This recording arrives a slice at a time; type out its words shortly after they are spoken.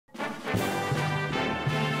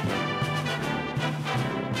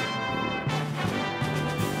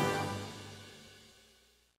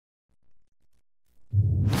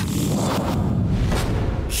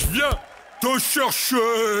te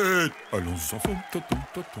chercher. Allons enfants.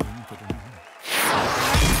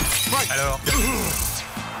 Alors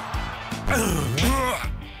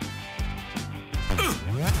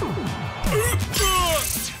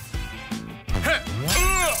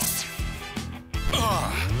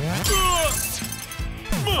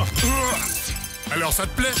Alors ça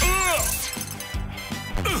te plaît?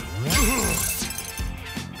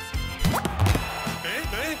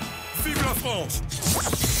 Vive la France!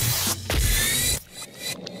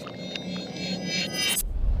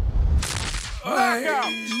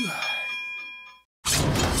 Knockout!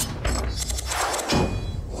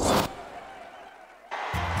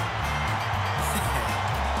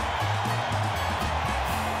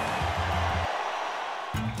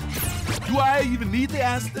 Do I even need to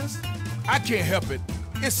ask this? I can't help it.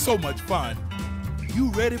 It's so much fun. You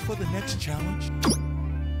ready for the next challenge?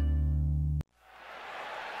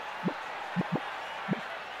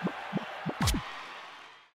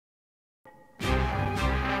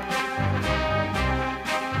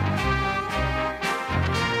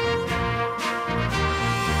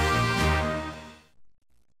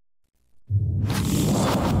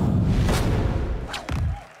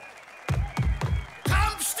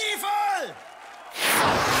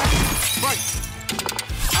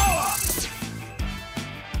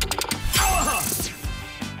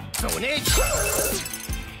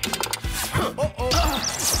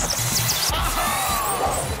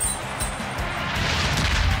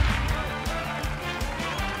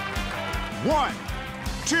 One,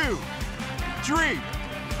 two, three,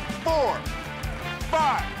 4,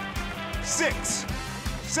 5, 6,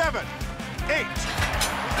 7, 8.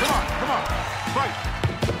 Come on, fight.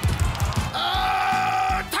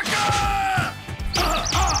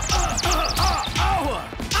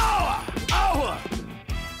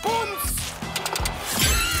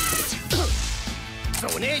 So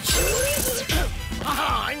nicht!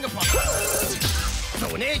 Aha, eingefallen!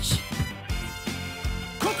 So nicht!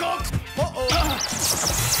 Kuckuck! Oh oh!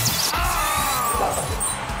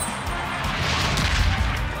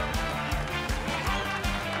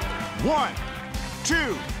 One,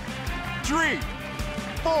 2, 3,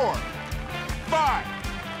 4, 5,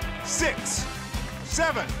 6,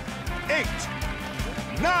 7, 8,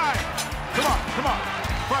 9. Come on,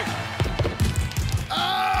 fight.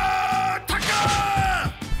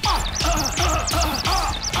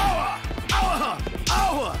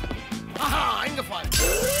 Aha, eingefallen!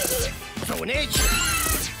 So nicht!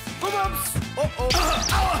 Bums! Oh oh!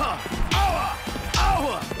 Aua! Aua!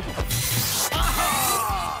 Aua!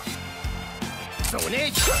 Aha! So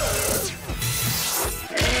nicht!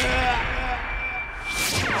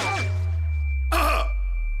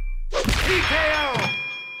 TKO!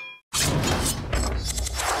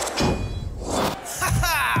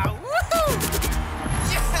 Haha! Woohoo!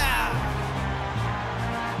 Yeah!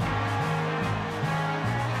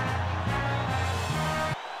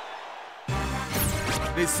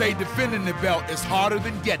 They say defending the belt is harder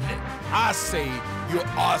than getting it. I say you're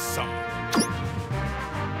awesome.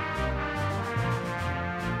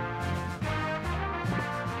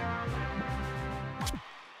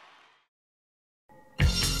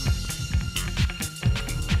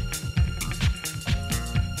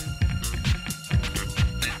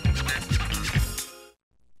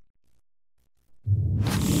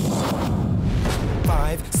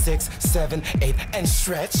 Five, 6, 7, 8, and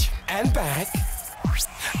stretch, and back,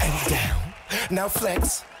 and down. Now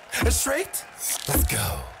flex, and straight. Let's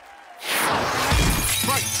go.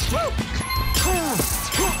 Right.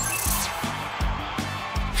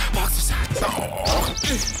 Boxer side.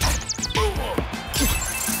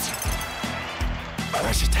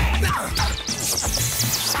 Where's your tag?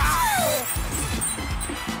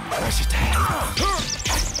 Where's your tag?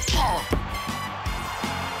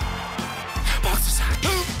 Boxer side.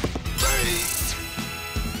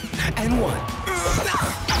 And one.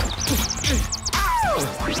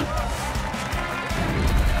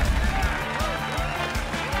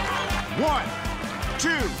 One,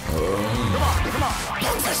 two. Come on.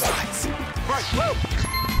 Boxer sides. Right.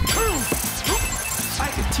 I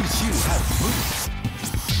can teach you how to move.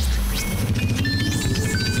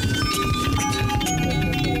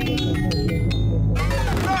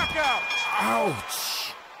 Knockout! Ouch.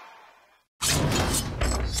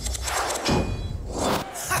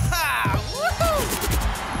 Haha! Woohoo!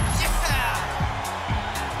 Yeah!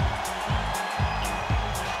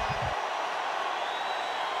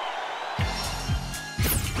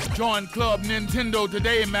 Join Club Nintendo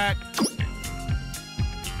today, Mac.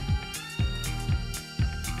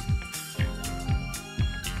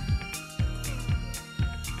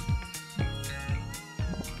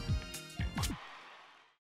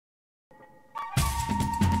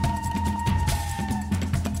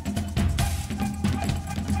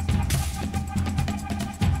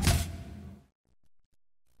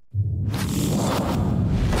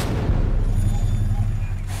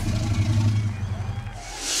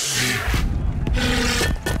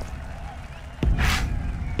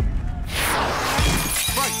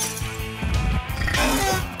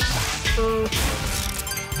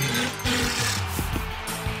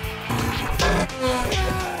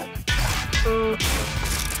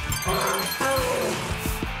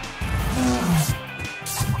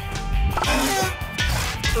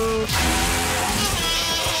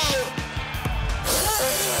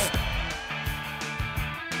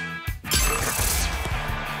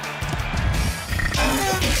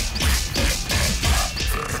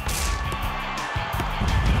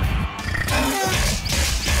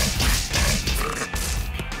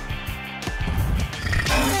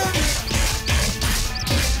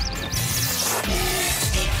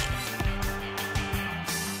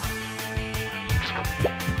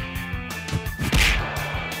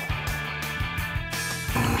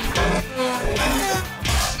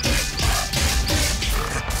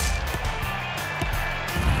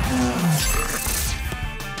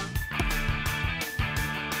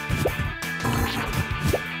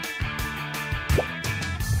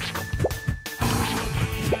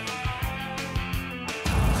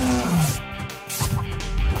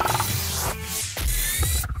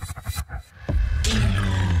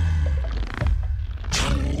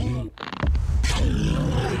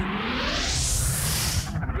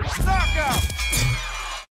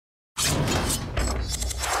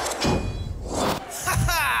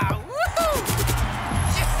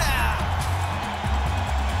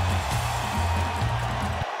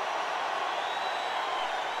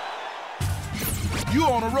 You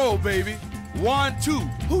on a roll, baby. 1, 2.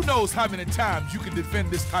 Who knows how many times you can defend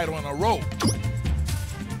this title in a row?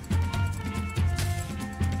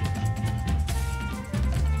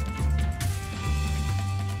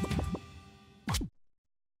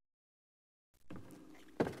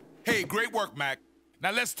 Hey, great work, Mac.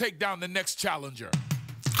 Now let's take down the next challenger.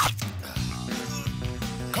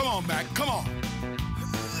 Come on, Mac, come on.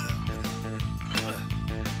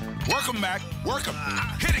 Work him, Mac, work him.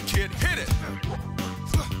 Hit it, kid, hit it.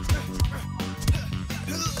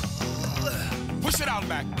 Push it out,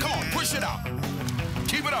 Mac. Come on, push it out.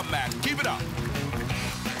 Keep it up, Mac, keep it up.